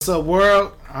What's up,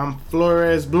 world? I'm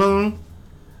Flores Bloom,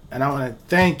 and I want to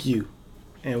thank you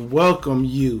and welcome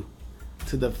you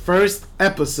to the first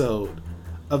episode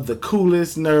of the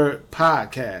Coolest Nerd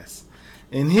Podcast.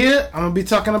 And here, I'm going to be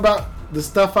talking about the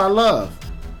stuff I love.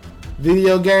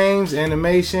 Video games,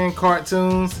 animation,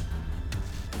 cartoons,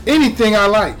 anything I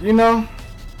like, you know?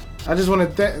 I just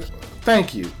want to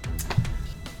thank you.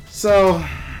 So,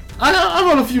 I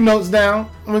wrote a few notes down,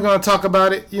 and we're going to talk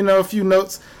about it, a few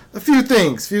notes. A few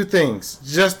things,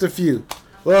 just a few.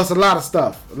 Well, it's a lot of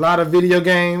stuff. A lot of video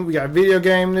game. We got video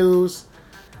game news,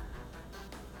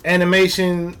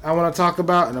 animation I want to talk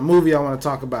about, and a movie I want to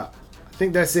talk about. I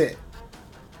think that's it.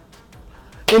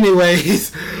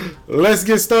 Anyways, let's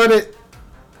get started.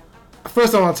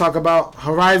 First, I want to talk about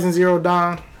Horizon Zero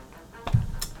Dawn.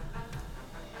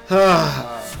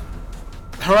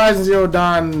 Horizon Zero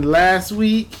Dawn last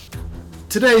week.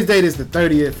 Today's date is the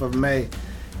 30th of May.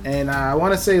 And I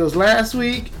want to say it was last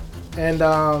week, and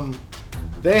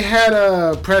they had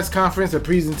a press conference, a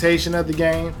presentation of the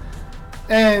game,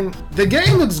 and the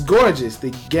game looks gorgeous. The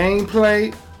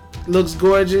gameplay looks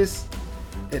gorgeous,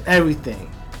 and everything.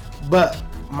 But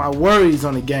my worries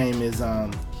on the game is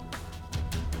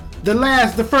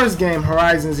the first game,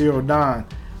 Horizon Zero Dawn.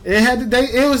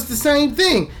 It was the same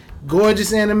thing.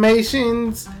 Gorgeous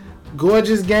animations,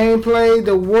 gorgeous gameplay.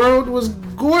 The world was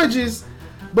gorgeous.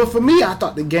 But for me, I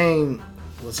thought the game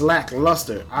was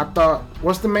lackluster. I thought,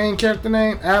 what's the main character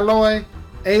name? Aloy,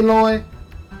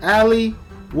 Ali,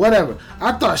 whatever.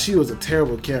 I thought she was a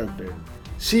terrible character.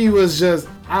 She was just,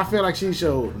 I feel like she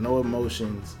showed no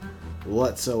emotions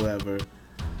whatsoever.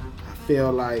 I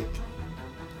feel like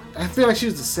she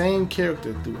was the same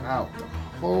character throughout the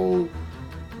whole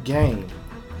game.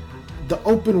 The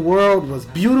open world was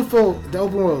beautiful. The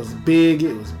open world was big.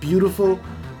 It was beautiful.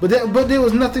 But there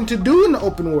was nothing to do in the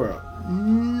open world.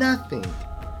 Nothing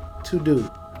to do.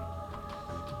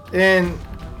 And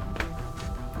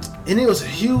it was a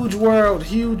huge world,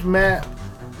 huge map.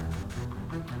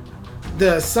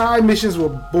 The side missions were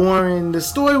boring. The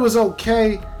story was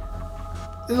okay.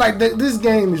 Like, this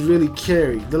game is really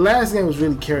carried. The last game was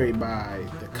really carried by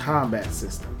the combat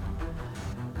system.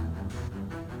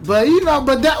 But,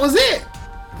 but that was it.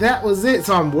 That was it.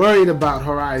 So I'm worried about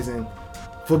Horizon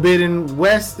Forbidden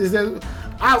West.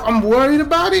 I'm worried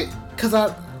about it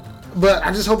but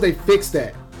I just hope they fix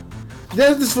that.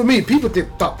 That's just for me. People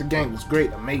thought the game was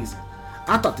great, amazing.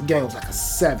 I thought the game was like a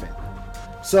 7.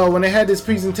 So when they had this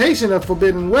presentation of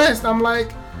Forbidden West, I'm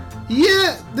like,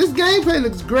 yeah, this gameplay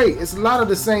looks great. It's a lot of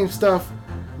the same stuff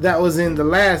that was in the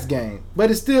last game,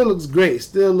 but it still looks great. It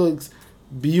still looks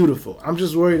beautiful. I'm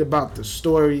just worried about the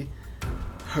story,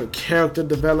 her character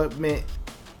development,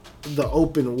 the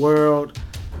open world.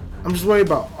 I'm just worried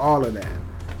about all of that.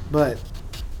 But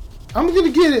I'm going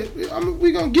to get it.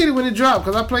 We're going to get it when it drops,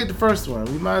 because I played the first one.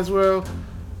 We might as well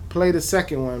play the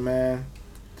second one, man.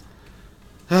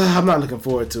 I'm not looking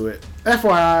forward to it.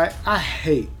 FYI, I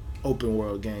hate open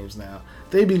world games now.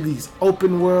 They be these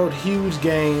open world, huge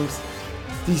games,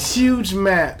 these huge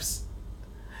maps,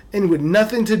 and with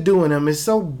nothing to do in them. It's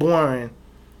so boring.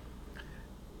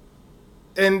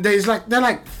 And they're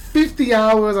like 50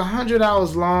 hours, 100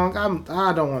 hours long.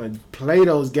 I don't want to play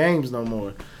those games no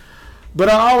more. But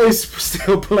I always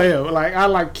still play them. Like,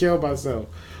 I kill myself.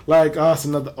 Like, oh, it's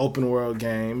another open world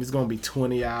game. It's gonna be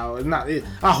 20 hours.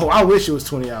 I wish it was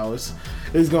 20 hours.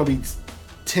 It's gonna be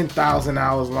 10,000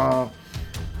 hours long,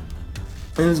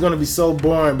 and it's gonna be so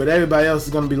boring. But everybody else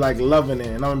is gonna be like loving it,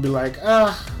 and I'm gonna be like,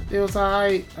 it was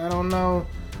alright. I don't know.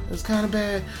 It's kind of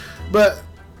bad, but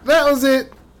that was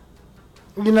it.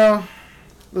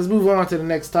 Let's move on to the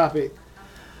next topic.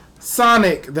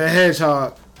 Sonic the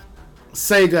Hedgehog.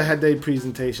 Sega had their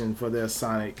presentation for their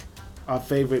Sonic, our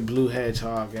favorite blue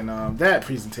hedgehog, and that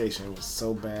presentation was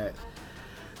so bad.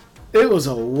 It was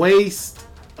a waste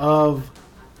of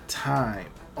time.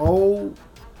 Oh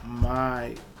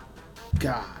my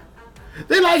god.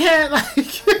 They had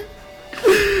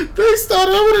they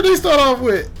started, what did they start off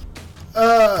with?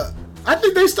 I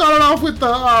think they started off with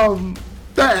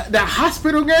that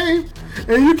hospital game,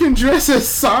 and you can dress as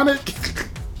Sonic.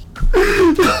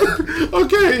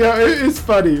 Okay, yeah, it's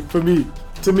funny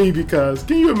to me, because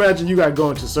can you imagine you gotta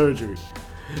go into surgery,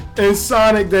 and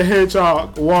Sonic the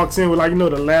Hedgehog walks in with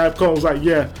the lab coat, like,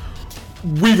 yeah,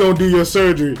 we gonna do your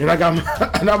surgery, and and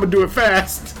I'm gonna do it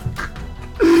fast,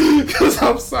 cause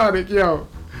I'm Sonic, yo.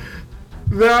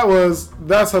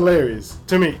 That's hilarious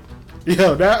to me,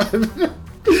 yo. I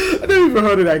never even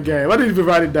heard of that game. I didn't even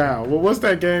write it down. Well, what's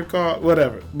that game called?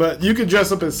 Whatever. But you can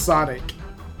dress up as Sonic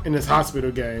in this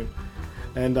hospital game.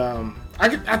 And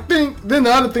I think then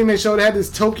the other thing they showed, they had this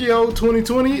Tokyo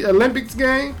 2020 Olympics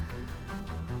game.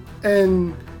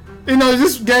 And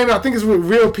this game I think is with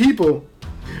real people,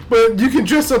 but you can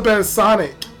dress up as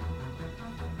Sonic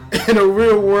in a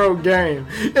real world game,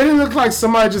 and it looks like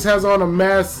somebody just has on a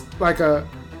mask, like a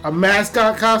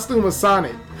mascot costume of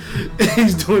Sonic.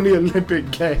 He's doing the Olympic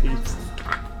Games.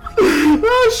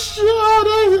 Oh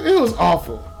shit! It was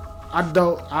awful. I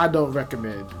don't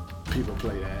recommend people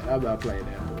play that. I'm not playing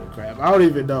that bullcrap. I don't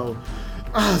even know.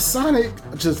 Sonic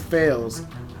just fails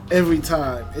every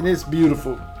time, and it's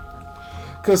beautiful.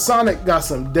 Cause Sonic got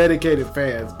some dedicated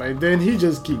fans, but then he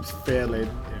just keeps failing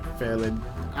and failing.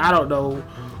 I don't know.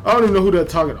 I don't even know who the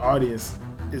target audience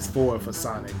is for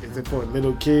Sonic. Is it for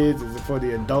little kids? Is it for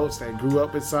the adults that grew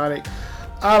up with Sonic?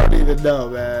 I don't even know,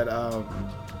 man.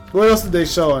 What else did they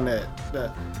show on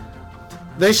that?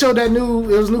 They showed that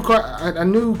a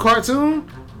new cartoon.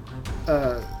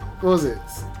 What was it?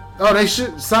 Oh, they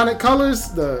should Sonic Colors,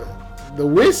 the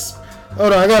Wisp.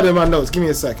 Hold on, I got it in my notes. Give me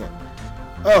a second.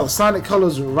 Oh, Sonic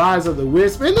Colors Rise of the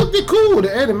Wisp. It looked cool.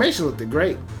 The animation looked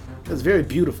great. It was very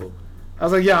beautiful. I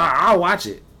was like, yeah, I'll watch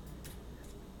it.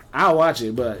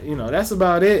 But that's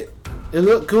about it. It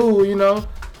looked cool, It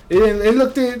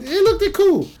looked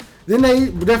cool.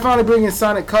 Then they're finally bringing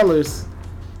Sonic Colors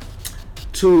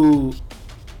to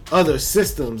other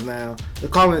systems now. They're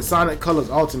calling it Sonic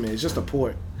Colors Ultimate. It's just a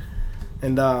port,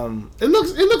 and it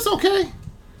looks okay.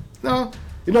 No,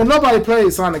 nobody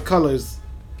played Sonic Colors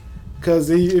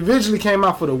because it eventually came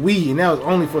out for the Wii, and that was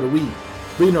only for the Wii.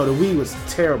 But the Wii was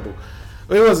terrible.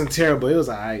 It wasn't terrible. It was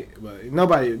alright, but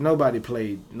nobody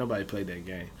played that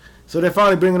game. So they're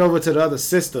finally bringing it over to the other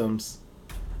systems,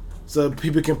 so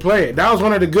people can play it. That was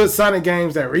one of the good Sonic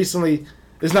games that recently.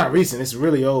 It's not recent. It's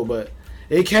really old, but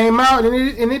it came out and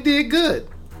it did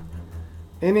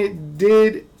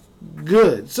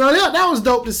good. So yeah, that was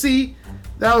dope to see.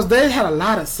 They had a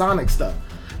lot of Sonic stuff.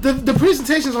 The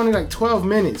presentation's only like 12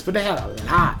 minutes, but they had a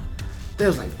lot. There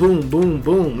was like boom, boom,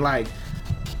 boom, like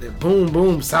the boom,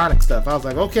 boom Sonic stuff. I was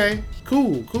like, okay,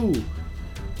 cool.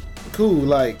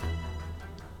 Like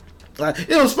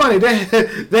it was funny. They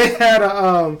had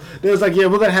they was like, yeah,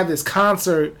 we're gonna have this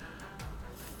concert.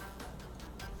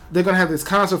 They're gonna have this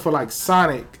concert for like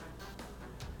Sonic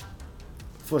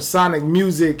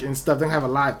music and stuff. They're gonna have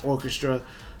a live orchestra.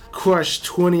 Crush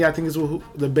 20, I think is what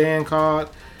the band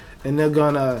called, and they're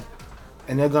gonna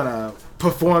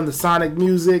perform the Sonic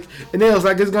music. And it was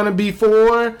like it's gonna be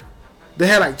for. They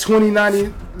had like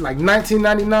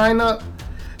 $19.99 up,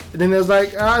 and then it was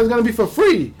like it's gonna be for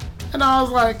free, and I was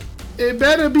like, it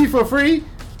better be for free.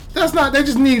 That's not. They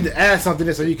just need to add something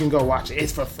there so you can go watch it.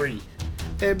 It's for free.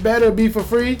 It better be for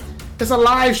free. It's a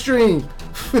live stream.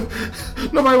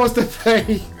 Nobody wants to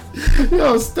pay.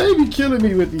 They be killing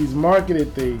me with these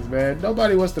marketed things, man.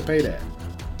 Nobody wants to pay that.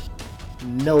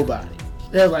 Nobody.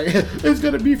 They're like, it's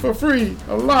gonna be for free.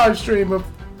 A live stream of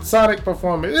Sonic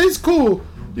performance. It's cool.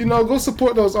 Go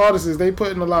support those artists. They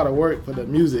put in a lot of work for the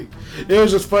music. It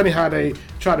was just funny how they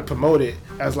try to promote it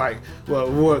as like,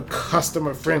 well, we're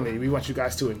customer friendly. We want you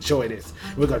guys to enjoy this.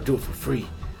 We're gonna do it for free.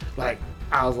 Like,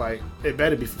 I was like, it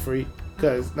better be for free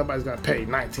because nobody's gonna pay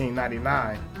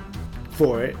 $19.99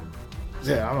 for it.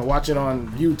 Yeah, I'm gonna watch it on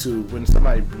YouTube when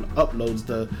somebody uploads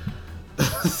the.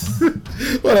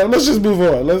 Whatever. Let's just move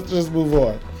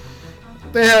on.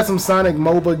 They had some Sonic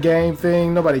MOBA game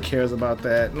thing. Nobody cares about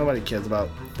that. Nobody cares about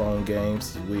phone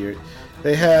games. It's weird.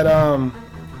 They had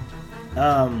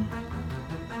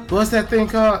what's that thing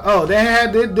called? Oh,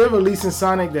 they're releasing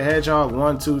Sonic the Hedgehog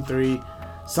 1, 2, 3,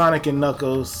 Sonic and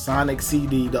Knuckles, Sonic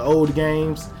CD, the old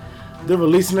games. They're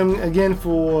releasing them again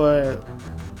for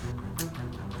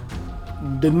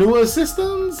the newer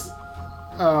systems.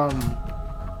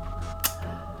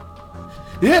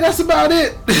 Yeah, that's about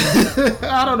it.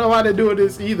 I don't know why they're doing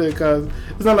this either, because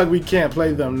it's not like we can't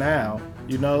play them now,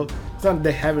 It's not like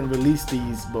they haven't released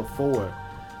these before.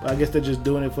 But I guess they're just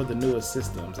doing it for the newer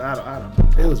systems. I don't know.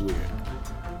 It was weird.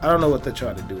 I don't know what they're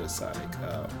trying to do with Sonic.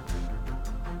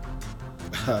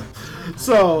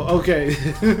 So, okay.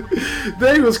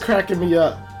 They was cracking me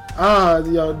up.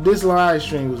 This live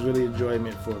stream was really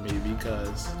enjoyment for me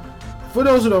because, for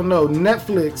those who don't know,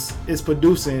 Netflix is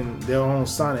producing their own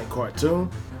Sonic cartoon,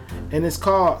 and it's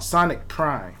called Sonic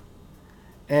Prime.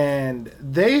 And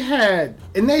they showed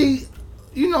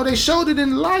it in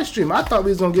the live stream. I thought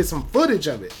we was gonna get some footage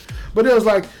of it, but it was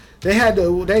like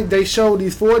they showed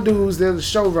these 4 dudes. They're the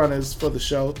showrunners for the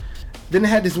show. Then they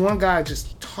had this one guy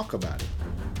just talk about it.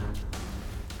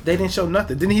 They didn't show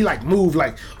nothing. Then he like moved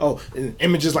like,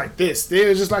 images like this. There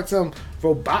was just like some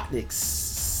robotics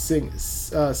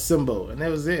symbol, and that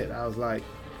was it. I was like,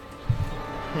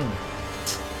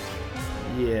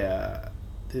 yeah,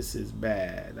 This is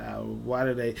bad. Why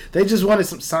did they? They just wanted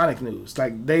some Sonic news.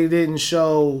 Like they didn't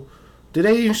show. Did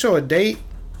they even show a date?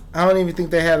 I don't even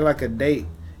think they had like a date.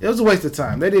 It was a waste of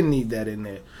time. They didn't need that in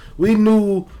there. We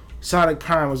knew Sonic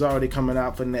Prime was already coming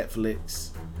out for Netflix.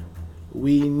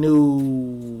 We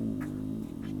knew.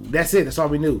 That's it. That's all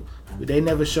we knew. They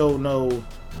never showed no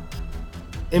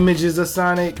images of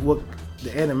Sonic, what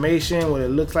the animation, what it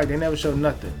looks like. They never showed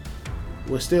nothing.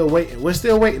 We're still waiting. We're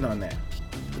still waiting on that.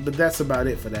 But that's about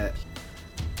it for that.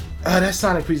 That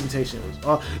Sonic presentation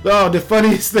was the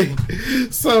funniest thing.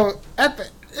 So at the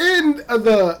end of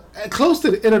close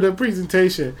to the end of the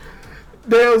presentation,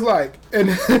 they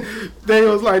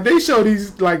showed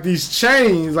these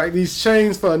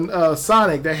chains for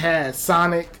Sonic that had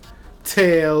Sonic,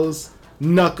 Tails,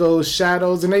 Knuckles,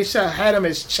 Shadows, and they had them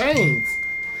as chains.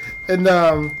 And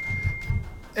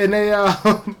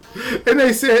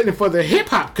they said for the hip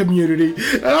hop community,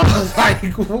 and I was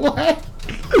like, what?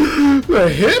 The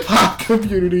hip hop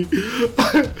community?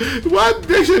 Why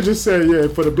they should just say, yeah,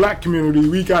 for the black community,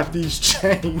 we got these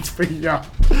chains for y'all.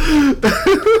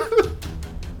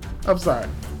 I'm sorry.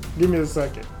 Give me a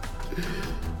second.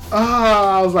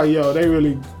 I was like, yo, they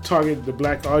really target the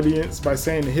black audience by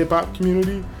saying the hip hop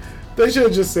community. They should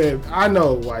have just said, I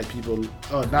know white people,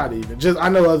 not even, just I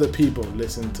know other people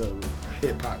listen to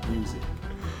hip hop music.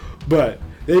 But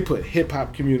they put hip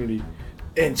hop community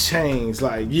in chains,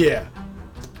 like, yeah,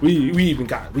 we even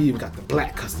got the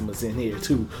black customers in here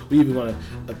too. We even want to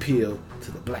appeal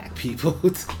to the black people.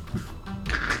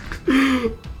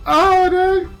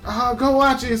 Go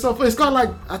watch it. So it's called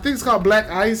I think it's called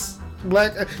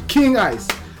King Ice.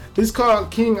 It's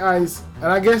called King Ice, and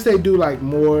I guess they do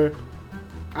more.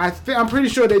 I'm pretty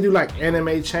sure they do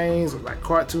anime chains or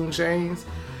cartoon chains.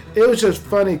 It was just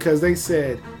funny because they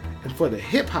said, and for the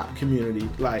hip hop community,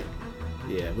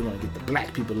 yeah, we're gonna get the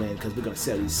black people in because we're gonna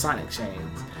sell these Sonic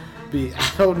chains.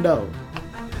 I don't know.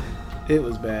 It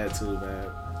was bad too, man.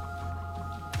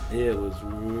 It was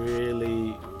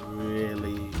really,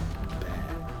 really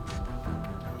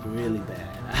bad. Really bad.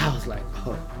 I was like,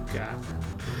 oh god.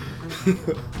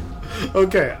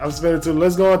 Okay, I'm spinning too.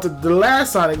 Let's go on to the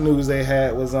last Sonic news they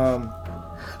had was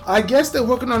I guess they're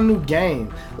working on a new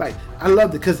game. I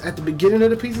loved it because at the beginning of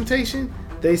the presentation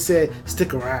they said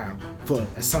stick around for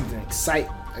something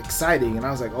exciting, and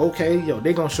I was like, okay,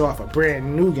 they're gonna show off a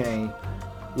brand new game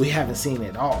we haven't seen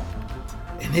at all.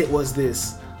 And it was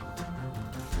this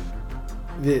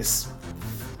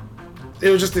it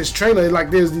was just this trailer,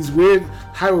 there's these weird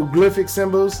hieroglyphic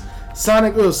symbols.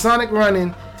 Sonic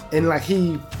running, and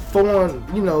he formed,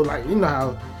 you know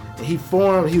how he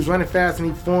formed, he was running fast and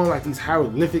he formed these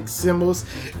hieroglyphic symbols,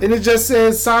 and it just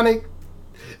says Sonic,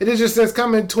 and it just says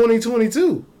coming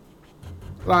 2022.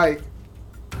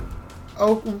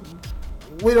 Oh,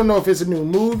 we don't know if it's a new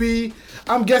movie.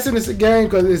 I'm guessing it's a game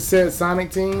because it said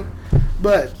Sonic Team,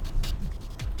 but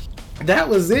that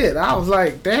was it. I was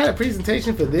like, they had a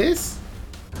presentation for this?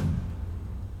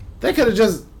 They could have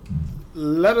just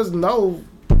let us know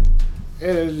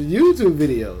in YouTube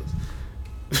videos.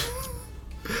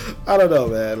 I don't know,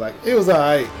 man. It was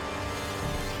alright.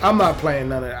 I'm not playing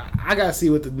none of that. I gotta see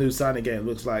what the new Sonic game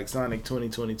looks like, Sonic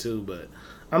 2022, but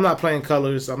I'm not playing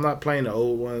Colors. I'm not playing the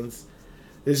old ones.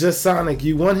 It's just Sonic.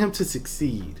 You want him to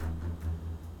succeed,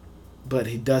 but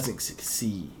he doesn't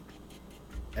succeed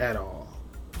at all.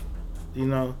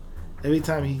 Every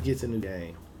time he gets a new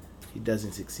game, he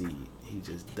doesn't succeed. He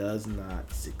just does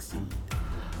not succeed.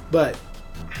 But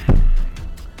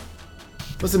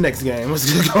what's the next game?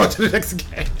 Let's go on to the next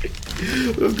game.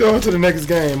 Let's go on to the next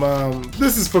game.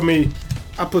 This is for me.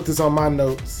 I put this on my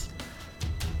notes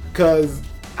because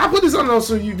I put this on notes.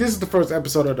 So this is the first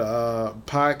episode of the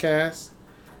podcast,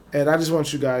 and I just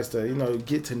want you guys to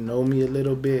get to know me a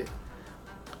little bit.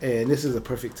 And this is a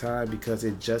perfect time because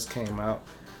it just came out.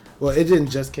 Well, it didn't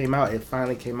just came out. It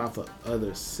finally came out for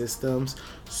other systems.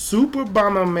 Super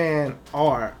Bomberman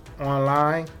R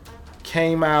Online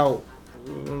came out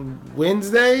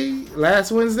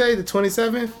last Wednesday, the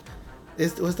 27th.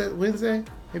 Was that Wednesday?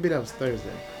 Maybe that was Thursday.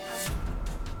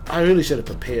 I really should have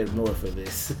prepared more for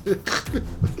this.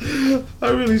 I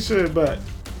really should, but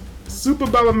Super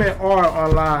Bomberman R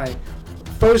Online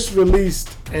first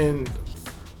released on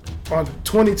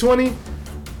 2020.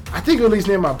 I think it released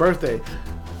near my birthday.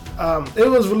 It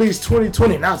was released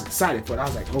 2020, and I was excited for it. I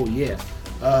was like, oh yeah,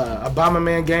 a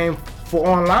Bomberman game for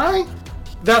online?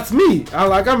 That's me.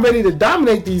 I'm ready to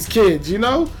dominate these kids, I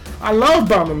love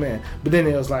Bomberman. But then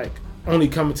it was only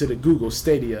coming to the Google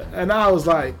Stadia. And I was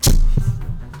like,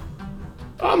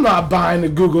 I'm not buying the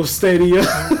Google Stadia.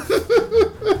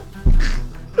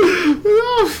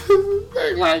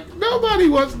 Nobody.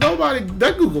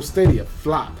 That Google Stadia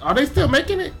flopped. Are they still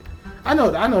making it? I know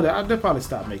that. They probably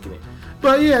stopped making it.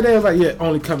 But yeah, they was like, yeah,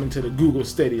 only coming to the Google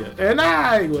Stadia. And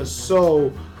I was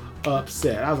so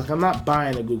upset. I was like, I'm not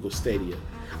buying a Google Stadia.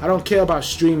 I don't care about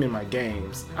streaming my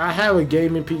games. I have a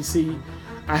gaming PC.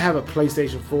 I have a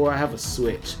PlayStation 4. I have a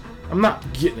Switch. I'm not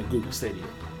getting a Google Stadia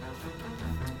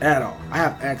at all. I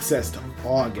have access to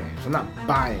all games. I'm not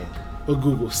buying a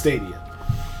Google Stadia.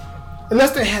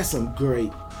 Unless they had some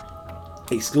great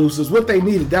exclusives. What they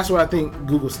needed, that's what I think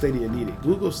Google Stadia needed.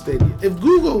 Google Stadia. If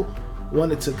Google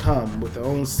wanted to come with their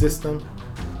own system,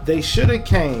 they should have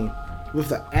came with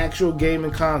the actual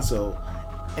gaming console,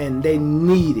 and they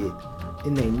needed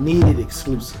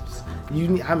exclusives.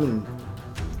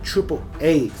 Triple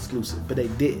A exclusive, but they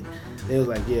didn't. They was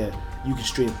like, yeah, you can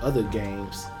stream other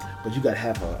games, but you gotta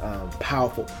have a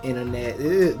powerful internet.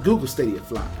 Google Stadia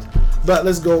flopped. But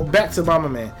let's go back to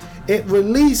Bomberman. It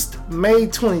released May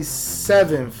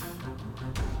 27th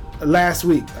last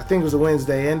week. I think it was a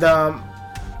Wednesday, and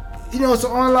it's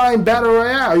an online battle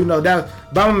royale. That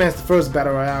Bomberman's the first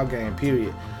battle royale game,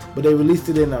 period. But they released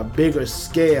it in a bigger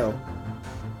scale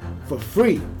for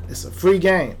free. It's a free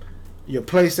game. Your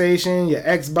PlayStation, your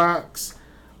Xbox,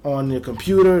 on your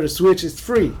computer, the Switch is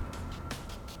free.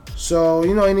 So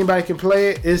anybody can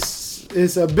play it.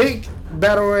 It's a big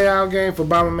battle royale game for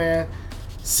Bomberman.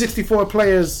 64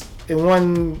 players in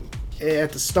one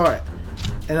at the start.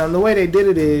 And the way they did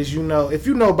it is, if you know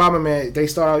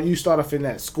Bomberman, you start off in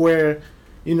that square,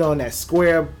 in that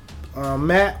square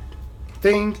map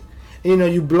thing.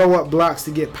 And, you blow up blocks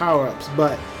to get power-ups.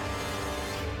 But,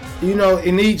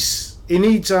 in each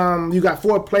you got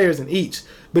 4 players in each.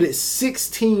 But it's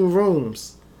 16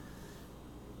 rooms.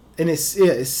 And it's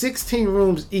 16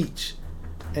 rooms each.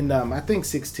 And I think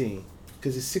 16.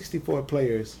 Because it's 64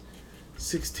 players.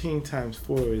 16 times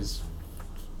 4 is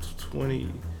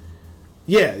 20.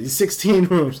 Yeah, it's 16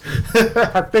 rooms.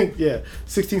 I think,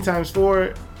 16 times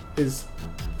 4 is...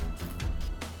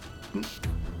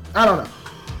 I don't know.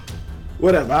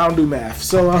 Whatever, I don't do math.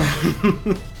 So,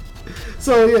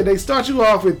 they start you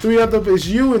off with it's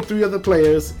you and 3 other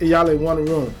players, and y'all in one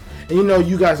room. And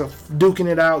you guys are duking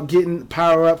it out, getting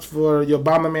power-ups for your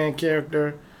Bomberman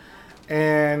character.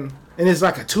 And it's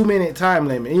like a 2-minute time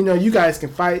limit. You guys can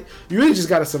fight. You really just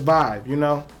got to survive,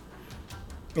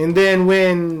 And then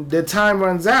when the time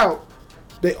runs out,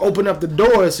 they open up the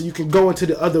doors so you can go into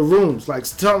the other rooms. Like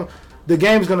the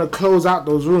game's going to close out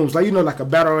those rooms. Like, like a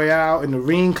battle royale and the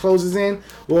ring closes in.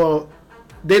 Well,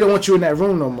 they don't want you in that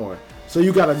room no more. So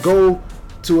you got to go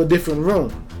to a different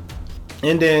room.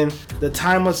 And then the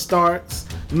timer starts.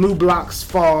 New blocks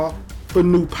fall for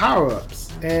new power-ups.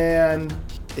 And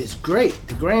it's great.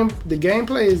 The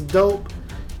gameplay is dope.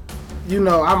 I'm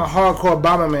a hardcore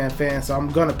Bomberman fan, so I'm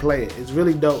gonna play it. It's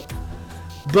really dope.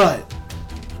 But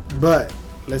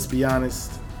let's be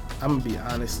honest. I'm gonna be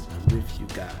honest with you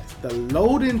guys. The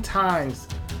loading times,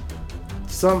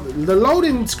 the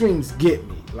loading screens get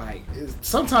me. Like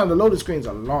sometimes the loading screens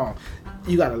are long.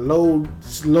 You gotta load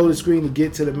the screen to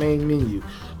get to the main menu.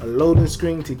 A loading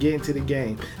screen to get into the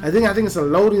game. I think it's a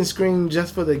loading screen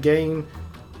just for the game.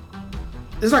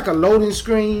 It's like a loading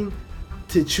screen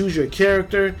to choose your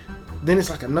character. Then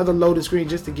it's like another loading screen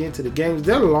just to get into the games.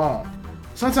 They're long.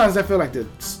 Sometimes I feel like they're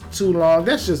too long.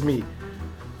 That's just me.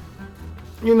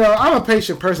 I'm a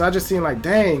patient person. I just seem like,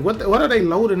 dang, what are they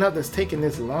loading up that's taking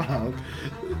this long?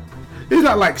 It's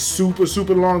not like super,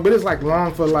 super long, but it's like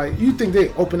long for like, you think they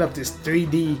open up this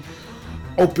 3D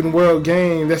open world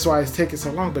game. That's why it's taking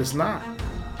so long, but it's not.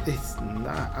 It's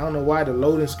not. I don't know why the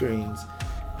loading screens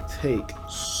take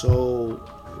so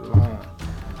long.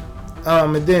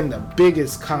 And then the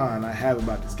biggest con I have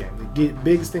about this game, the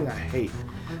biggest thing I hate,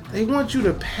 they want you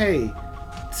to pay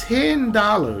 $10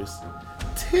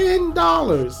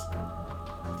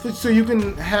 so you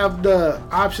can have the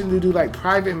option to do like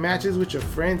private matches with your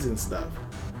friends and stuff.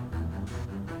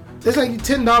 It's like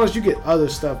 $10, you get other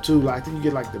stuff too. Like I think you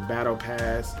get like the battle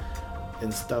pass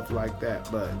and stuff like that.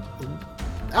 But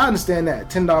I understand that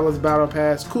 $10 battle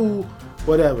pass, cool,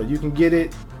 whatever. You can get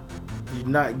it. You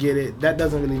not get it, that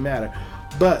doesn't really matter.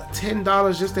 But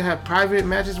 $10 just to have private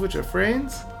matches with your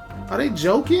friends? Are they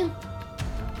joking?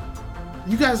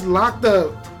 You guys locked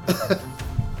up.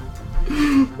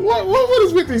 What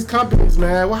is with these companies,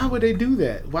 man? Why would they do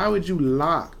that? Why would you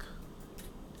lock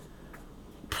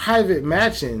private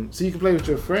matching so you can play with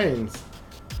your friends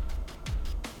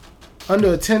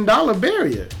under a $10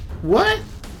 barrier? What?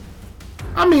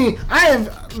 I'm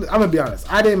gonna be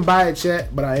honest. I didn't buy it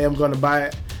yet, but I am gonna buy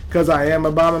it. Because I am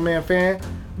a Bomberman fan.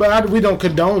 But we don't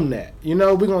condone that. We're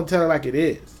going to tell it like it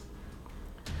is.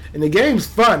 And the game's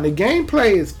fun. The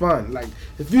gameplay is fun. Like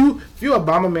if you're a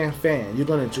Bomberman fan, you're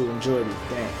gonna enjoy this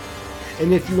game.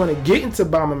 And if you want to get into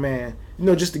Bomberman,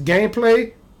 just the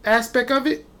gameplay aspect of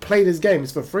it, play this game.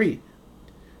 It's for free.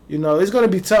 It's gonna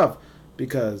be tough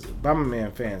because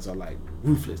Bomberman fans are like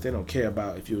ruthless. They don't care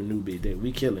about if you're a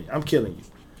newbie. I'm killing you.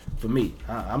 For me,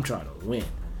 I'm trying to win.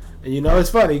 And it's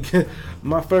funny.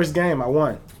 My first game, I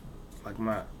won. Like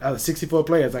out of 64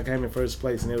 players, I came in first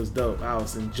place, and it was dope. I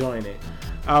was enjoying it.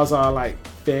 I was all like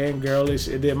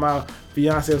fangirlish, and then my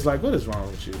fiance was like, "What is wrong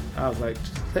with you?" I was like,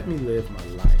 "Just let me live my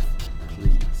life,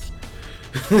 please."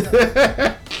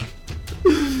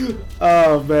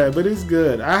 Oh man, but it's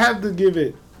good. I gotta give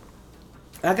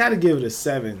it a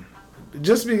 7.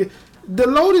 Just because the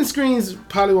loading screens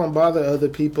probably won't bother other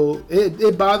people.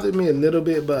 It bothered me a little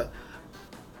bit, but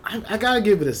I gotta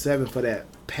give it a 7 for that.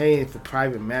 Paying for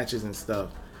private matches and stuff,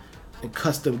 and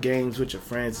custom games with your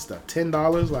friends and stuff.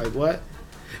 $10, like what?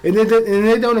 And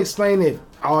they don't explain if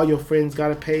all your friends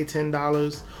gotta pay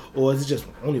 $10, or is it just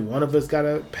only one of us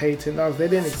gotta pay $10? They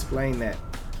didn't explain that,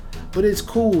 but it's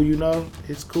cool,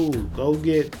 It's cool. Go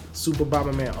get Super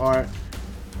Bomberman R.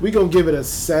 We gonna give it a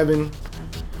 7,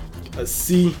 a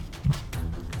C,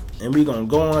 and we gonna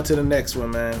go on to the next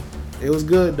one, man. It was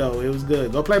good though. It was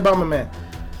good. Go play Bomberman.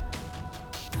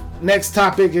 Next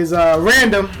topic is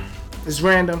random. It's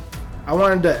random. I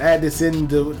wanted to add this in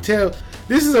to tell.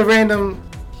 This is a random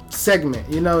segment.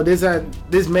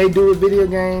 This may do with video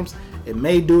games. It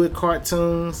may do with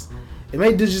cartoons. It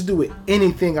may just do with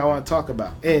anything I want to talk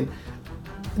about. And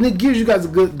it gives you guys a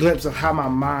good glimpse of how my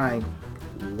mind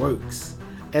works.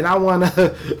 And I want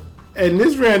to. And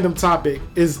this random topic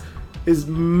is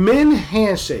men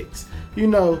handshakes.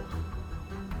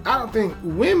 I don't think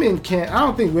women can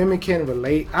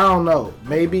relate. I don't know.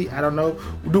 Maybe. I don't know.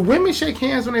 Do women shake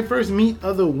hands when they first meet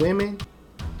other women?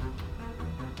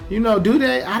 Do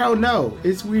they? I don't know.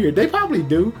 It's weird. They probably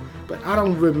do, but I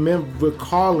don't remember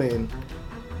recalling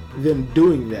them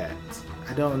doing that.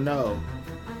 I don't know.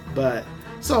 But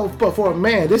for a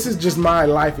man, this is just my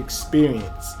life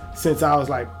experience since I was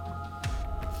like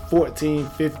 14,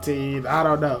 15. I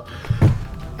don't know.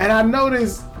 And I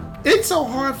noticed it's so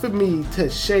hard for me to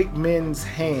shake men's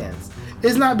hands.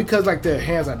 It's not because like their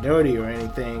hands are dirty or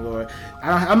anything, or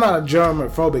I'm not a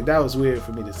germophobic. That was weird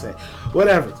for me to say.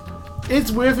 Whatever. It's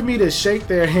weird for me to shake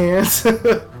their hands.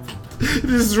 This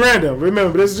is random.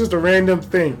 Remember, this is just a random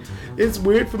thing. It's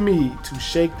weird for me to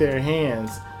shake their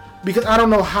hands because I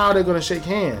don't know how they're gonna shake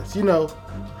hands.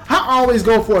 I always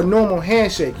go for a normal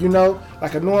handshake.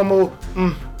 Like a normal.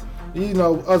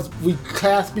 Us we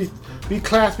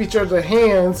clasp each other's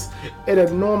hands in a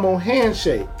normal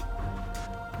handshake.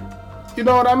 You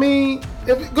know what I mean?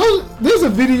 There's a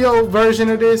video version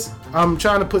of this. I'm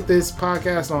trying to put this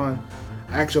podcast on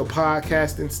actual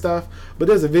podcasting stuff, but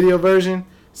there's a video version.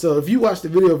 So if you watch the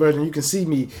video version, you can see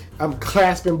me. I'm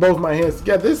clasping both my hands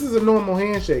together. This is a normal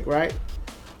handshake, right?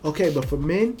 Okay, but for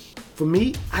me,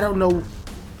 I don't know.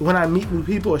 When I meet new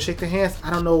people or shake their hands, I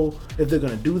don't know if they're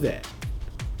gonna do that.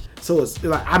 So it's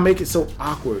like I make it so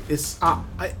awkward. It's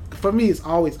for me, it's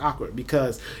always awkward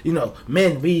because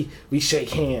men we shake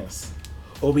hands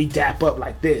or we dap up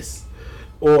like this,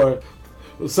 or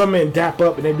some men dap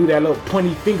up and they do that little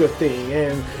pointy finger thing,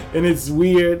 and it's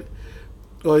weird.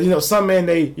 Or some men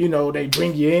they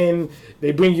bring you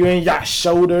in your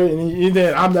shoulder, and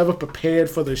then I'm never prepared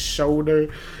for the shoulder.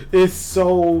 It's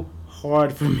so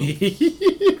hard for me,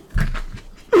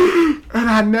 and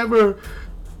I never.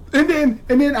 And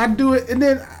then I do it, and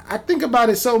then I think about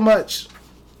it so much.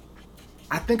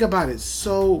 Like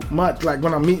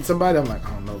when I'm meeting somebody, I'm like, I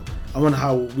don't know. I wonder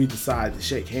how we decide to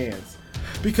shake hands,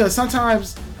 because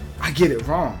sometimes I get it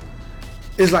wrong.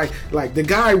 It's like the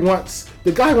guy wants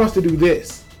to do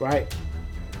this, right?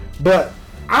 But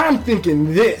I'm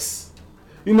thinking this,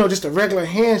 just a regular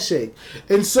handshake,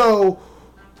 and so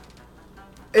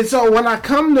when I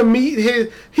come to meet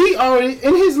he already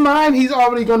in his mind he's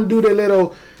already gonna do the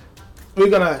little. We're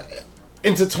gonna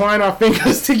intertwine our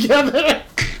fingers together.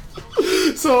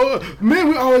 So, man,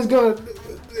 we're always gonna.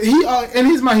 In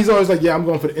his mind, he's always like, "Yeah, I'm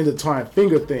going for the intertwined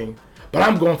finger thing," but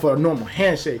I'm going for a normal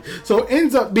handshake. So it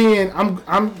ends up being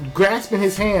I'm grasping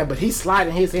his hand, but he's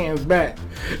sliding his hands back,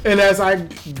 and as I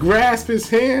grasp his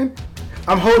hand,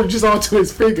 I'm holding just onto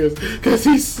his fingers because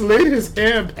he slid his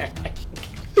hand back.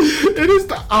 It is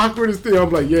the awkwardest thing. I'm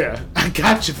like, "Yeah, I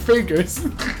got your fingers."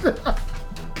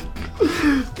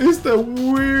 It's the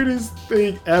weirdest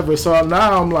thing ever. So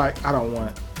now I'm like, I don't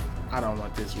want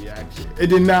this reaction.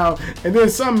 And then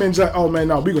some men's like, oh man,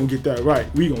 no, we gonna get that right.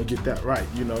 We gonna get that right.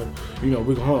 We gonna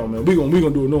hold on, man. We gonna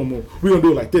do it normal. We gonna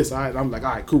do it like this. All right. I'm like,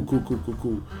 all right, cool.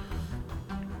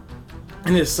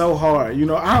 And it's so hard. You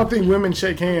know, I don't think women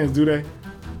shake hands, do they?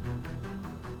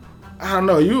 I don't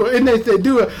know. And if they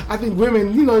do it, I think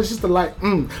women, you know, it's just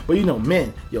But you know,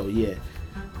 men, yeah.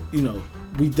 You know,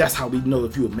 that's how we know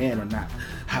if you're a man or not.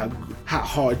 How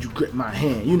hard you grip my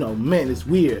hand. You know, men, it's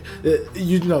weird.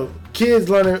 You know,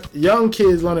 young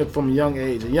kids learn it from a young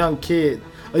age. A young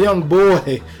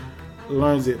boy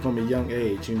learns it from a young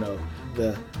age. You know,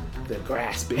 the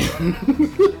grasping,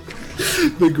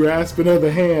 the grasping of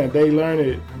the hand. They learn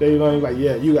it like,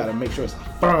 yeah, you got to make sure it's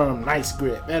a firm, nice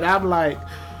grip. And I'm like,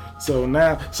 so when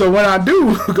I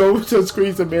do go to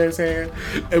squeeze a man's hand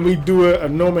and we do a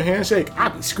normal handshake, I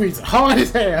be squeezing hard as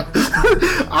hell.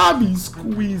 I be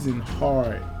squeezing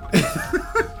hard.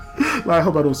 Like, I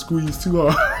hope I don't squeeze too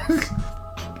hard.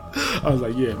 I was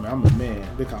like, yeah, man, I'm a man.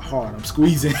 Look how hard I'm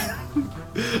squeezing.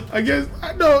 I guess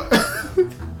I know.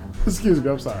 Excuse me,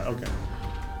 I'm sorry. Okay.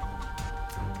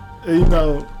 And, you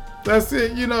know, that's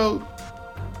it. You know,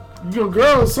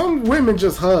 girls, some women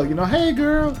just hug. You know, hey,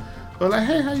 girl. Or like,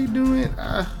 hey, how you doing?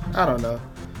 I don't know.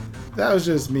 That was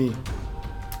just me.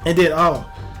 And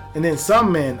then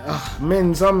some men,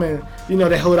 you know,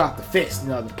 they hold out the fist. You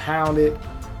know, they pound it.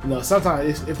 You know,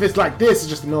 sometimes if it's like this, it's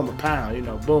just a normal pound. You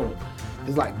know, boom.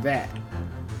 It's like that.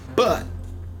 But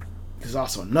there's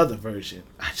also another version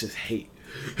I just hate.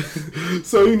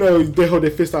 So, you know, they hold their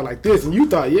fist out like this, and you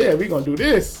thought, yeah, we're going to do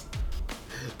this.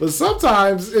 But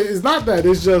sometimes it's not that.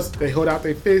 It's just they hold out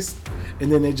their fist,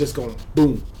 and then they just go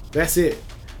boom. That's it.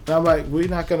 And I'm like, we're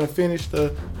not going to finish we're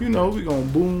going to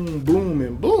boom, boom,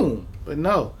 and boom. But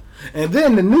no. And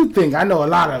then the new thing, I know a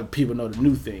lot of people know the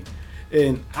new thing.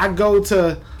 And I go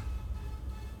to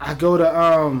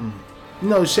you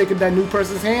know, shaking that new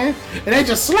person's hand, and they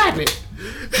just slap it.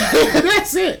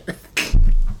 That's it.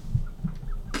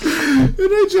 And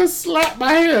they just slap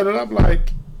my hand, and I'm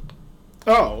like,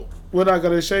 oh, we're not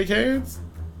going to shake hands?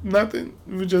 Nothing.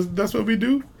 That's what we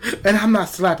do. And I'm not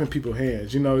slapping people's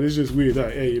hands. You know, it's just weird.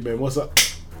 Like, hey, man, what's up?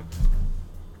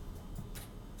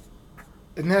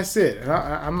 And that's it. And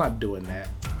I'm not doing that.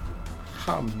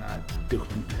 I'm not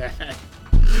doing that.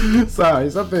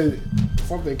 Sorry, something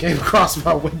came across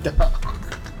my window.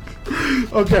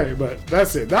 Okay, but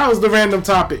that's it. That was the random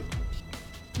topic.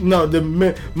 No,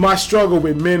 my struggle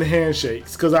with men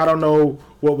handshakes, because I don't know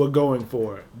what we're going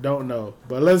for. Don't know.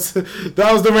 But that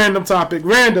was the random topic.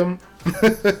 Random.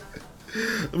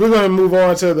 We're going to move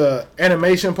on to the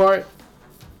animation part.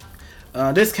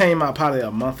 This came out probably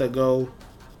a month ago.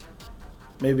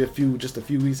 Maybe just a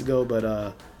few weeks ago.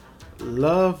 But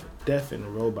Love, Death, and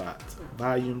Robots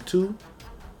Volume 2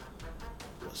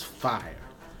 was fire.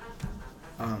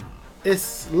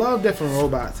 It's Love, Death, and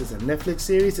Robots. It's a Netflix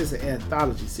series. It's an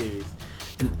anthology series.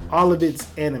 And all of it's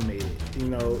animated. You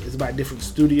know, it's by different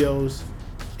studios.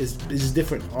 It's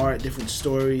different art, different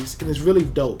stories. And it's really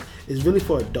dope. It's really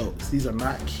for adults. These are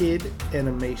not kid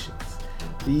animations.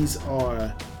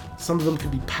 Some of them could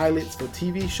be pilots for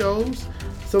TV shows.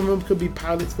 Some of them could be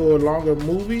pilots for longer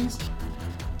movies.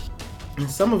 And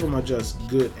some of them are just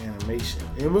good animation.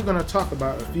 And we're going to talk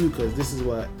about a few because this is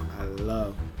what I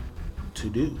love to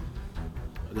do.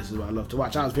 This is what I love to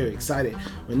watch. I was very excited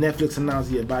when Netflix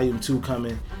announced Volume 2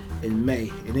 coming in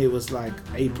May. And it was like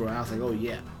April. I was like, oh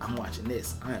yeah, I'm watching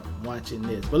this. I am watching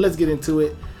this. But let's get into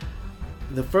it.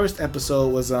 The first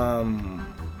episode was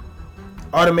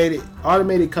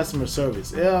automated customer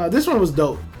service. Yeah, this one was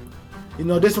dope. You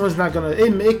know, this one's not gonna.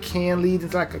 It can lead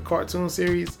into like a cartoon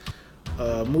series,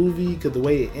 movie, because the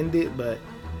way it ended. But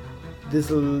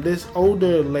this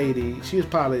older lady, she was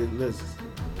probably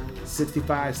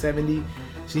 65, 70.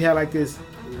 She had like this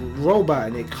robot,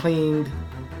 and it cleaned.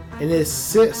 And its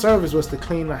service was to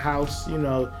clean the house. You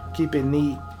know, keep it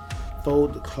neat,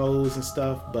 fold the clothes and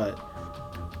stuff. But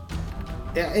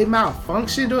it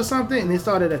malfunctioned or something, and it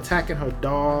started attacking her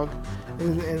dog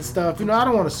and stuff. You know, I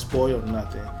don't want to spoil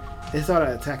nothing. It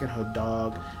started attacking her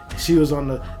dog. She was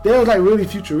they was like really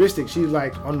futuristic. She was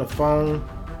like on the phone.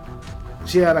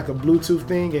 She had like a Bluetooth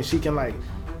thing, and she can like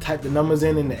type the numbers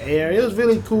in the air. It was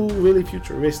really cool, really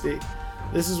futuristic.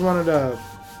 This is one of the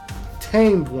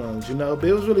tamed ones, you know, but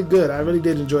it was really good. I really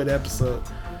did enjoy the episode.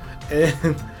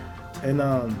 And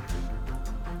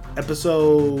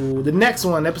the next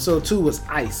one, episode 2, was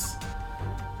Ice.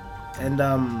 And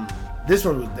this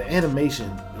one, the animation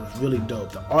was really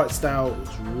dope. The art style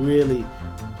was really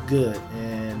good.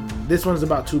 And this one's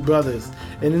about two brothers.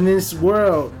 And in this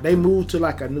world, they moved to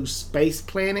like a new space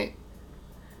planet.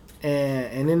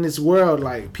 And in this world,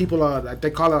 like, people are, like, they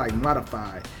call it like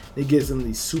modified. It gives them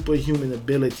these superhuman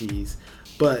abilities.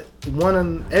 But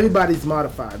everybody's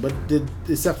modified, but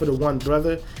except for the one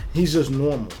brother, he's just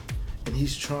normal. and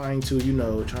he's trying to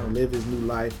live his new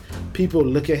life. People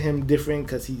look at him different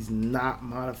because he's not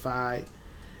modified,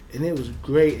 and it was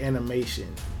great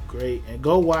animation, great. And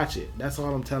go watch it. That's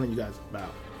all I'm telling you guys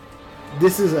about.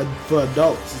 This is for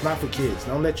adults. It's not for kids.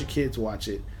 Don't let your kids watch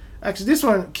it. Actually, this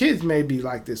one, kids may be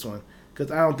like this one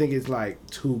because I don't think it's like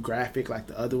too graphic like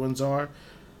the other ones are.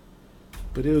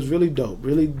 But it was really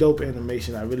dope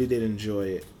animation. I really did enjoy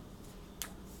it.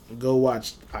 Go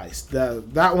watch Ice.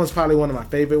 That one's probably one of my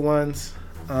favorite ones.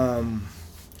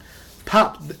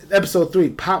 Episode 3,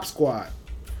 Pop Squad.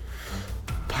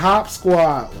 Pop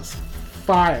Squad was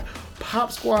fire.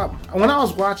 Pop Squad. When I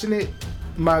was watching it,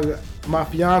 my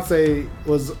fiance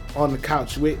was on the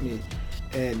couch with me,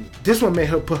 and this one made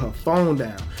her put her phone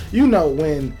down.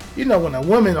 When a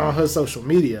woman on her social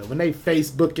media, when they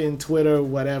Facebooking, Twitter,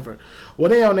 whatever,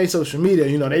 when they on their social media,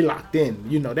 they locked in.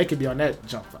 They could be on that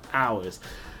jump for hours.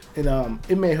 And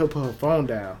it made her put her phone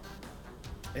down.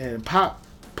 And Pop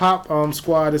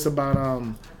Squad is about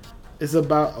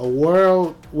a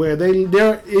world where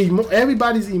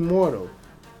everybody's immortal.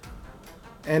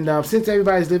 And since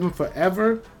everybody's living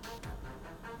forever,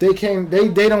 they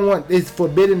don't want, it's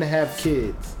forbidden to have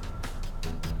kids.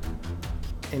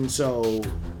 And so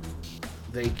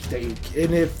they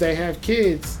and if they have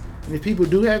kids, and if people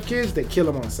do have kids, they kill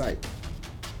them on sight.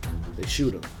 They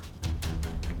shoot them.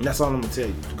 And that's all I'm gonna tell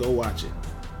you. Go watch it.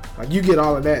 Like, you get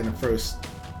all of that in the first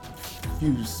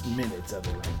few minutes of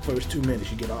it. Like, first 2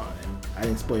 minutes, you get all of that. I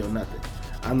didn't spoil nothing.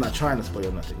 I'm not trying to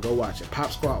spoil nothing. Go watch it.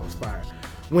 Pop Squad was fire.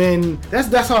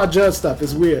 That's how I judge stuff.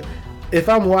 It's weird. If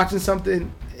I'm watching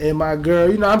something and my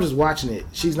girl, I'm just watching it.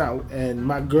 She's not, and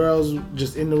my girl's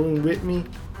just in the room with me,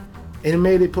 and it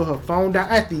made it put her phone down.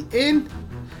 At the end,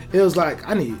 it was like,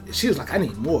 she was like, I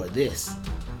need more of this.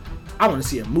 I want to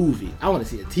see a movie. I want to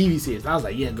see a TV series. I was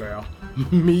like, yeah, girl.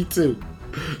 Me too.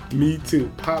 Me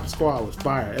too. Pop Squad was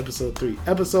fire. Episode 3.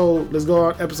 Let's go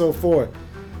on episode 4.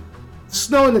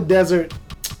 Snow in the Desert.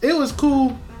 It was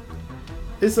cool.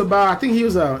 It's about, I think he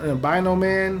was an albino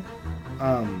man.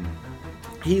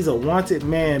 He's a wanted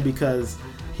man because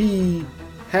he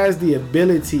has the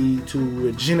ability to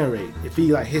regenerate. If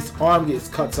his arm gets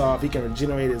cut off, he can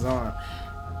regenerate his arm.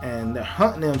 And they're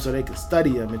hunting him so they can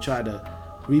study him and try to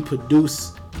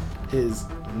reproduce his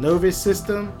nervous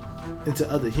system into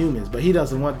other humans. But he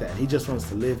doesn't want that. He just wants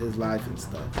to live his life and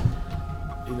stuff.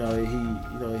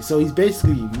 So he's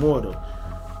basically immortal.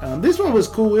 This one was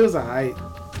cool. It was alright.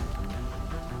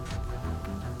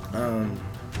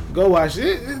 Go watch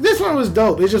it. This one was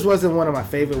dope. It just wasn't one of my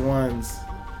favorite ones.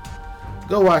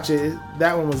 Go watch it.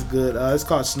 That one was good. It's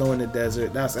called Snow in the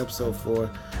Desert. That's episode 4.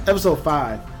 Episode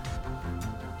 5.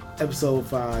 It's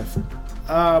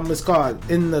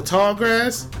called In the Tall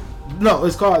Grass. No,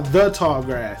 it's called The Tall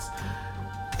Grass.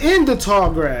 In the Tall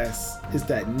Grass is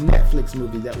that Netflix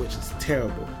movie which is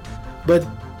terrible. But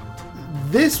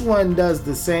this one does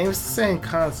the same. It's the same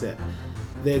concept.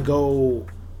 They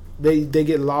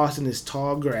get lost in this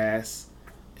tall grass,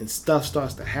 and stuff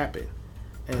starts to happen.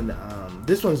 And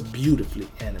this one's beautifully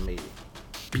animated.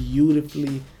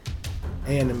 The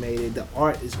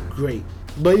art is great.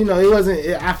 But it wasn't.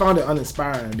 I found it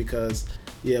uninspiring because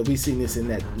we seen this in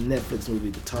that Netflix movie,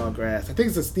 The Tall Grass. I think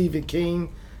it's a Stephen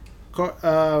King. I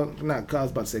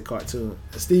was about to say cartoon.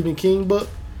 A Stephen King book.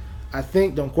 I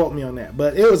think. Don't quote me on that.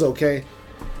 But it was okay.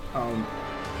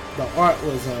 The art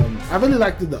was. I really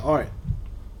liked the art.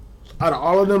 Out of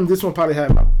all of them, this one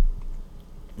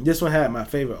had my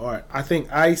favorite art. I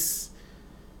think Ice,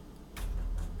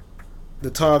 The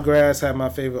Tall Grass had my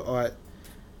favorite art.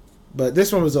 But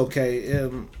this one was okay.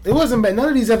 It wasn't bad. None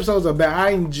of these episodes are bad. I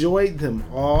enjoyed them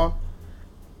all.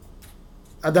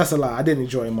 That's a lie. I didn't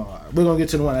enjoy them all. We're going to get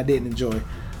to the one I didn't enjoy.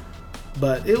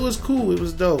 But it was cool. It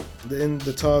was dope. In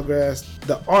The Tall Grass,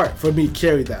 the art for me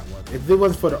carried that one. If it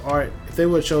wasn't for the art, if they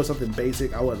would have showed something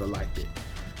basic, I would have liked it.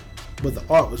 But the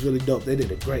art was really dope. They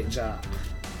did a great job.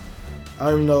 I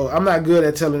don't know. I'm not good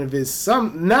at telling if it's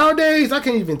nowadays. I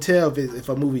can't even tell if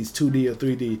a movie's 2D or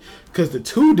 3D because the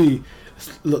 2D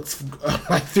looks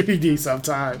like 3D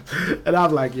sometimes, and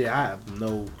I'm like, I have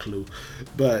no clue.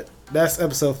 But that's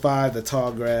episode 5, The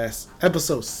Tall Grass.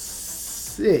 Episode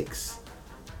 6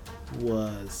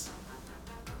 was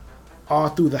All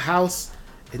Through the House,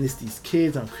 and it's these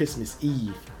kids on Christmas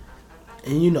Eve.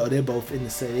 And they're both in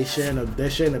the same. They're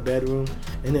sharing a bedroom,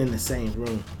 and they're in the same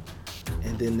room.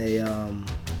 And then they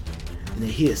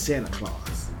hear Santa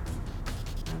Claus.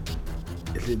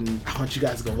 And then I want you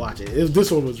guys to go watch it. This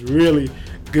one was really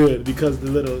good because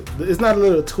it's not a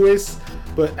little twist,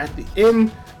 but at the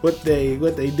end, what they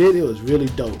did, it was really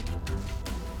dope.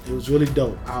 It was really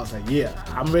dope. I was like,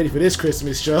 I'm ready for this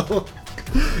Christmas show.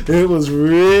 It was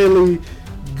really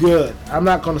good. I'm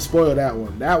not gonna spoil that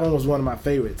one. That one was one of my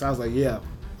favorites. I was like, yeah,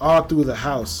 all through the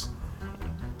house.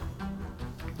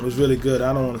 It was really good.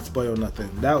 I don't want to spoil nothing.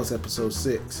 That was episode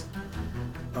 6.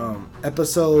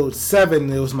 Episode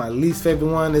 7, it was my least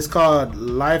favorite one. It's called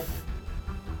Life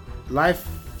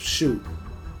Shoot.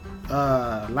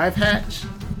 Life Hatch.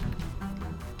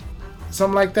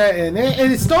 Something like that. And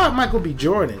it starred Michael B.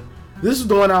 Jordan. This is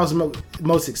the one I was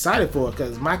most excited for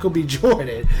because Michael B.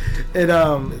 Jordan.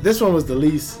 And this one was the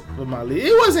least of my least.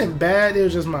 It wasn't bad. It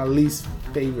was just my least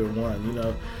favorite one. You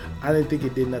know, I didn't think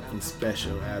it did nothing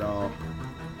special at all.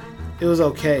 It was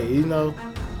okay. You know,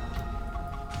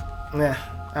 nah,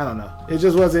 I don't know. It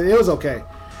just wasn't. It was okay.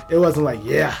 It wasn't like,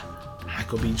 yeah,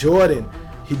 Michael B. Jordan.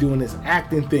 He doing this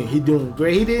acting thing. He doing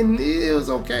great. He didn't. It was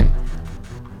okay.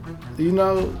 You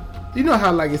know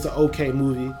how like it's an okay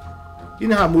movie. You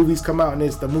know how movies come out and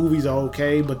the movies are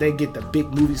okay, but they get the big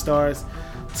movie stars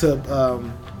to,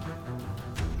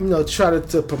 try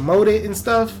to promote it and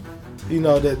stuff. You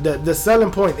know, the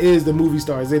selling point is the movie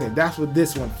stars in it. That's what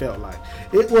this one felt like.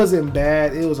 It wasn't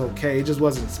bad. It was okay. It just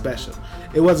wasn't special.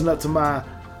 It wasn't up to my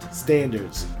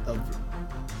standards of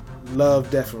Love,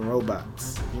 Death, and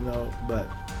Robots. You know, but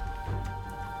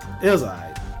it was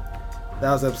alright.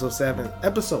 That was episode 7.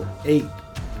 Episode 8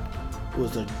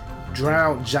 was The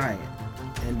Drowned Giant.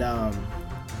 And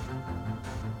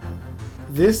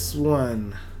this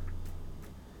one,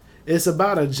 it's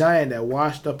about a giant that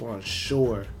washed up on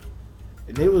shore.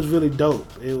 And it was really dope.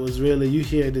 It was really, you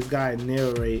hear this guy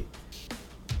narrate.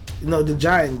 You know, the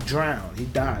giant drowned. He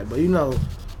died. But you know,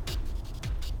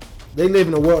 they live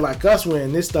in a world like us where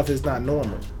this stuff is not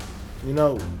normal. You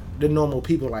know, they're normal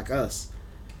people like us.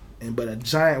 But a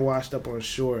giant washed up on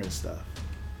shore and stuff.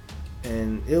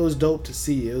 And it was dope to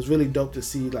see. It was really dope to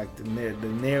see like the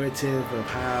narrative of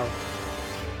how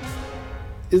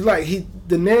it's like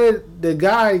the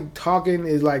guy talking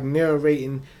is like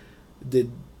narrating the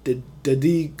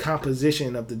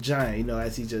decomposition of the giant, you know,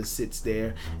 as he just sits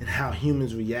there and how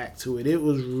humans react to it. It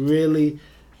was really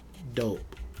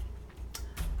dope.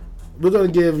 We're gonna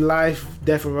give Life,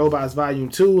 Death, and Robots Volume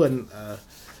 2 and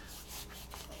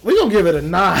we're gonna give it a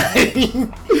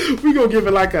 9. We're gonna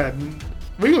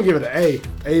give it an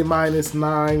A minus,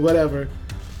 9, whatever.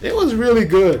 It was really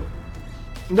good.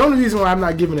 The only reason why I'm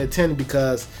not giving it a 10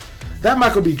 because that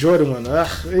Michael B. Jordan one,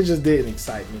 it just didn't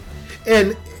excite me.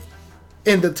 And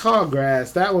in the Tall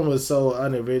Grass, that one was so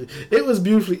unoriginal. It was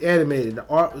beautifully animated. The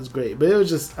art was great, but it was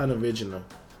just unoriginal.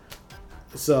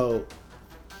 So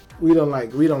we don't like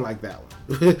that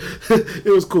one.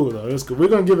 It was cool though. It was cool. We're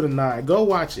gonna give it a 9. Go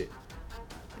watch it.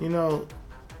 You know,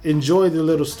 enjoy the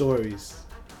little stories.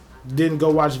 Didn't go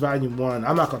watch Volume 1.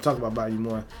 I'm not going to talk about Volume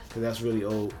 1 because that's really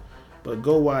old. But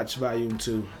go watch Volume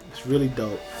 2. It's really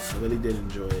dope. I really did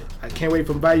enjoy it. I can't wait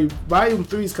for Volume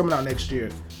 3 is coming out next year.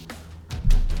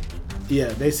 Yeah,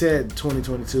 they said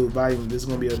 2022. This is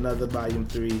going to be another Volume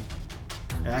 3.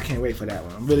 And I can't wait for that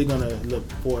one. I'm really going to look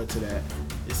forward to that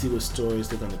and see what stories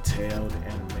they're going to tell, the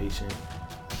animation.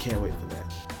 I can't wait for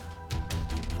that.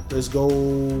 Let's go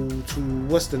to,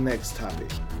 what's the next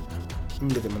topic? Let me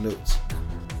look at my notes.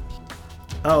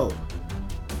 Oh,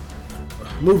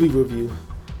 movie review.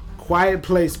 Quiet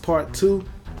Place Part 2.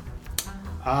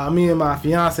 Me and my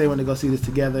fiance went to go see this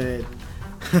together.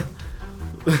 And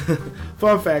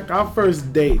fun fact, our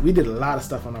first date, we did a lot of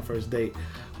stuff on our first date.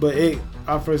 But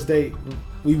our first date,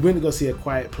 we went to go see A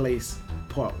Quiet Place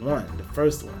Part 1, the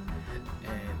first one.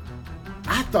 And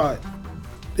I thought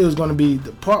it was going to be,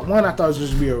 the Part 1, I thought it was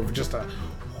just going to be just a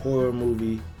horror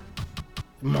movie.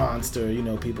 Monster, you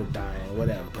know, people dying,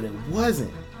 whatever, but it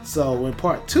wasn't. So when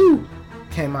Part 2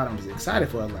 came out, I was excited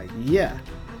for it. I was like, yeah,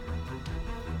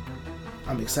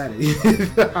 I'm excited.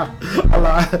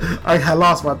 I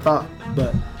lost my thought,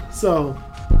 but so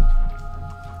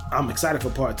I'm excited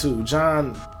for Part 2.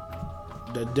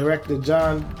 The director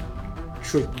John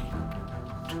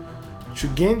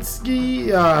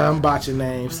Triginski. I'm botching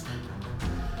names.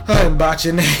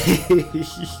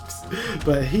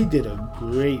 But he did a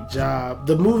great job.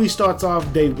 The movie starts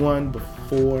off day 1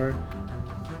 before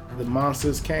the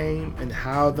monsters came and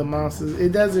how the monsters.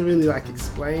 It doesn't really like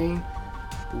explain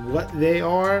what they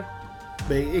are,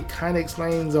 but it kind of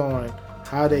explains on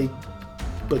how they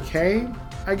became.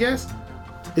 I guess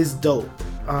it's dope.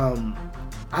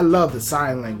 I love the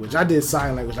sign language. I did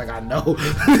sign language like I know.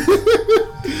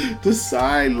 The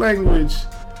sign language.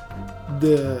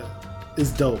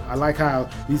 It's dope. I like how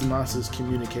these monsters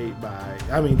communicate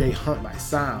they hunt by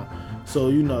sound. So,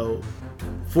 you know,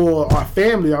 for our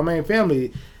family, our main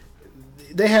family,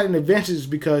 they had an advantage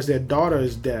because their daughter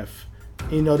is deaf.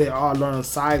 You know, they all learn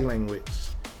sign language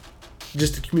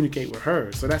just to communicate with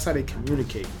her. So that's how they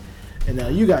communicate.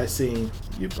 And you guys seen,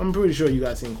 I'm pretty sure you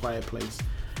guys seen Quiet Place.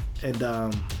 And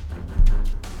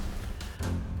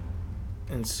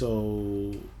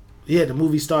so, yeah, the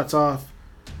movie starts off,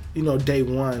 day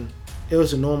one. It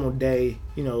was a normal day,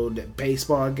 that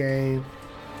baseball game.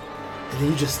 And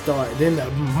then you just start, then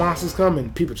the monsters come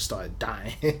and people just start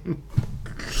dying.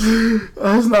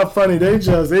 It's not funny. It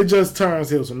just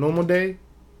turns. It was a normal day.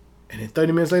 And then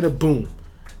 30 minutes later, boom.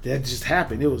 That just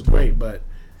happened. It was great. But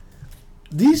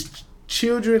these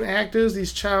children actors,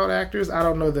 these child actors, I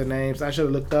don't know their names. I should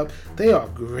have looked up. They are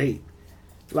great.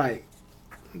 Like,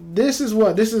 this is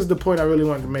the point I really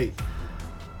wanted to make.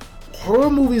 Horror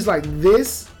movies like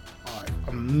this are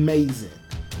amazing.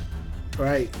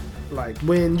 Right? Like,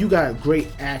 when you got great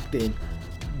acting,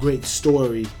 great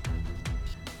story,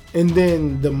 and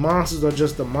then the monsters are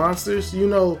just the monsters,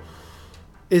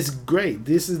 it's great.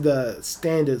 This is the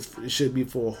standards it should be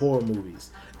for horror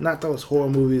movies. Not those horror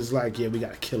movies like, yeah, we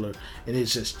got a killer and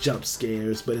it's just jump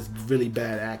scares, but it's really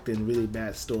bad acting, really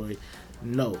bad story.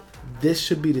 No, this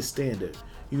should be the standard.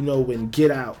 When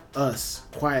Get Out, Us,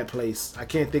 Quiet Place, I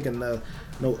can't think of no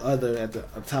other at the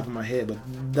top of my head, but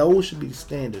those should be the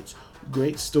standards.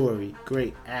 Great story,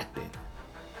 great acting,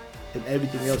 and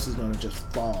everything else is going to just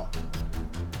fall.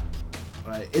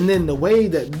 Right? And then the way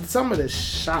that some of the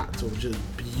shots are just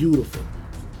beautiful.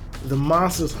 The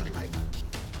monsters are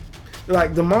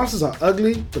like the monsters are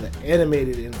ugly, but they're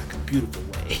animated in like a beautiful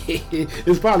way.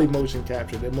 It's probably motion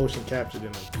captured. They're motion captured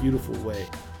in a beautiful way.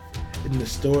 And the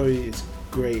story is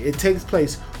great. It takes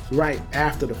place right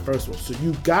after the first one. So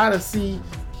you gotta see.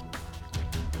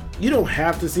 You don't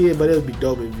have to see it, but it'll be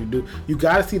dope if you do. You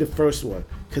gotta see the first one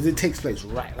because it takes place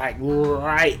right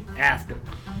after.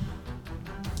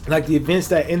 Like the events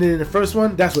that ended in the first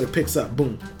one, that's where it picks up.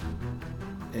 Boom.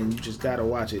 And you just gotta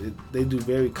watch it. They do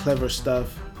very clever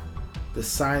stuff. The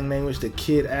sign language, the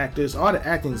kid actors, all the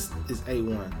acting is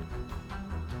A1.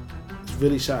 It's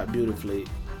really shot beautifully.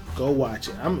 Go watch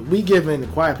it. We giving The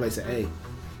Quiet Place an A.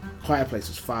 Quiet Place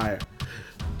was fire.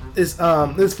 It's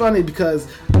funny because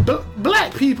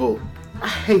black people, I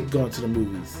hate going to the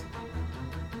movies.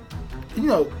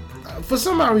 For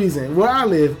some odd reason, where I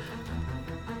live,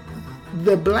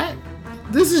 I'm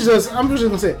just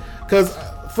gonna say it, because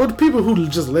for the people who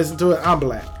just listen to it, I'm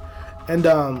black. And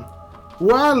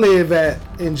where I live at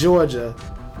in Georgia,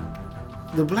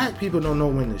 the black people don't know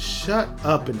when to shut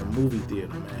up in the movie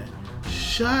theater, man.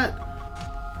 Shut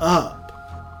up.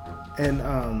 And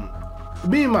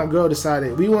me and my girl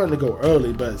decided we wanted to go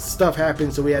early, but stuff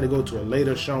happened, so we had to go to a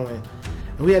later showing.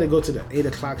 And we had to go to the 8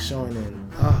 o'clock showing,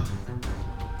 and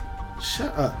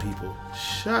shut up, people.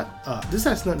 Shut up. This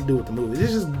has nothing to do with the movie.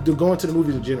 This is just going to the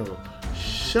movies in general.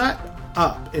 Shut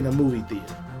up in a movie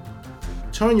theater.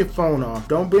 Turn your phone off.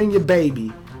 Don't bring your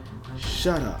baby.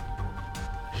 Shut up.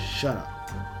 Shut up.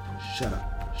 Shut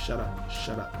up. Shut up.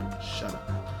 Shut up. Shut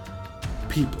up.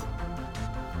 People.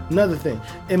 Another thing.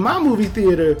 In my movie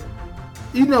theater,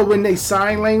 when they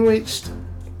sign language,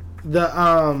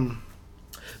 the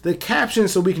caption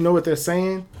so we can know what they're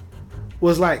saying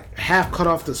was like half cut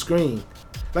off the screen.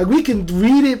 Like, we can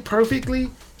read it perfectly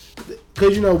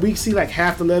because we see like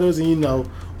half the letters, and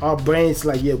our brains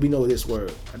like, yeah, we know this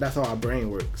word. That's how our brain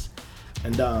works.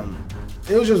 And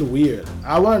it was just weird.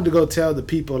 I wanted to go tell the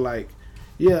people like,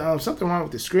 yeah, something wrong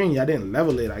with the screen. I didn't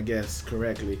level it, I guess,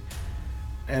 correctly.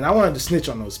 And I wanted to snitch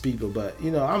on those people, but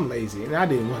I'm lazy and I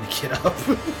didn't want to get up.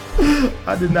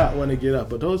 I did not want to get up.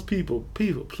 But those people,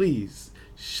 please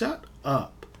shut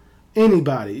up.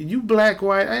 Anybody, you black,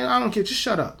 white, I don't care. Just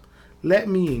shut up. Let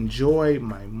me enjoy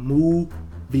my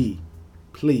movie,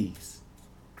 please.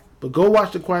 But go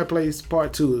watch The Quiet Place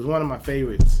Part 2. It's one of my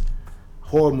favorites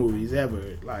horror movies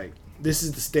ever. Like, this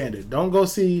is the standard. Don't go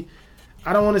see.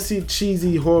 I don't want to see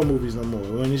cheesy horror movies no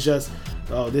more. When it's just,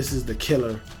 this is the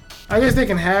killer. I guess they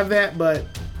can have that, but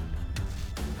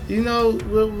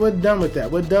we're done with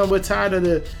that. We're tired of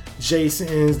the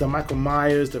Jasons, the Michael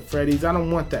Myers, the Freddys. I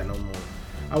don't want that no more.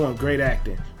 I want great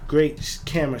acting, great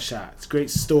camera shots, great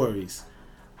stories.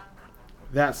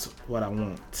 That's what I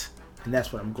want, and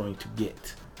that's what I'm going to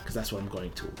get, because that's what I'm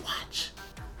going to watch.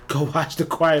 Go watch The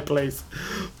Quiet Place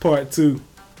Part 2.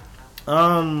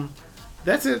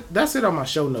 That's it on my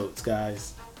show notes,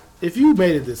 guys. If you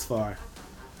made it this far,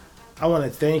 I want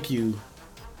to thank you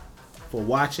for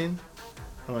watching.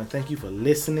 I want to thank you for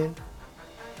listening.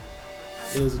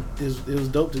 It was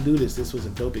dope to do this. This was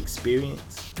a dope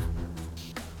experience.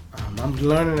 I'm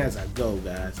learning as I go,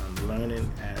 guys. I'm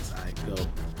learning as I go.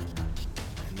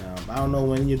 And I don't know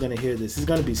when you're going to hear this. It's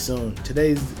going to be soon.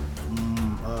 Today's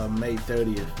May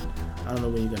 30th. I don't know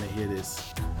when you're going to hear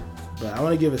this. But I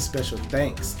want to give a special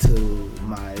thanks to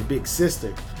my big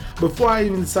sister. before I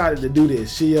even decided to do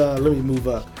this, let me move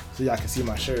up so y'all can see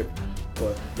my shirt.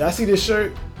 But y'all see this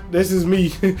shirt? This is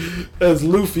me as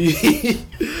Luffy,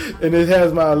 and it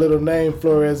has my little name,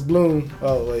 Flores Bloom.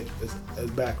 Oh wait,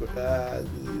 it's backward.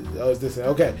 It's this one.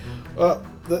 Okay,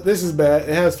 this is bad.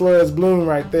 It has Flores Bloom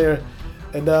right there,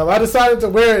 and I decided to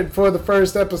wear it for the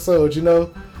first episode. You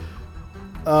know,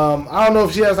 I don't know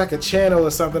if she has like a channel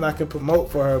or something I can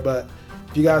promote for her, but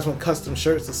if you guys want custom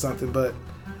shirts or something, but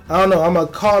I don't know. I'm gonna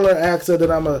call her, ask her,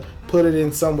 then I'm gonna put it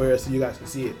in somewhere so you guys can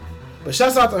see it. But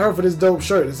shouts out to her for this dope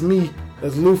shirt. It's me.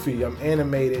 That's Luffy. I'm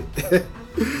animated.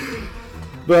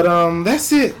 But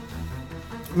that's it.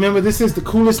 Remember, this is the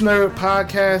Coolest Nerd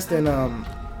podcast, and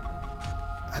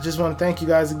I just want to thank you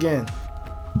guys again.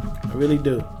 I really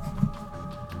do.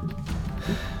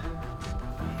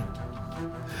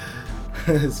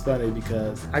 It's funny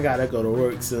because I gotta go to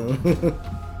work soon,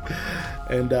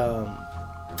 and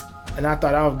I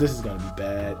thought, oh, this is gonna be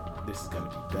bad. This is gonna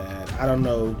be bad. I don't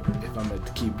know if I'm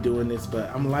gonna keep doing this, but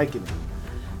I'm liking it.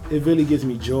 It really gives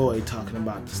me joy talking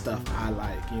about the stuff I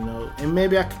like, you know. And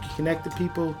maybe I can connect to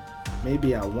people,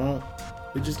 maybe I won't.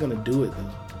 We're just gonna do it though.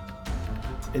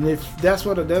 And if that's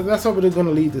what we're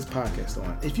gonna leave this podcast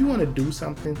on. If you want to do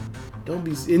something, don't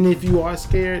be. And if you are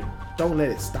scared, don't let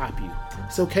it stop you.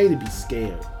 It's okay to be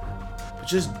scared, but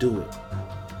just do it.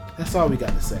 That's all we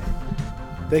got to say.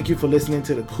 Thank you for listening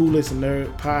to the Coolest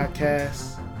Nerd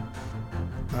podcast.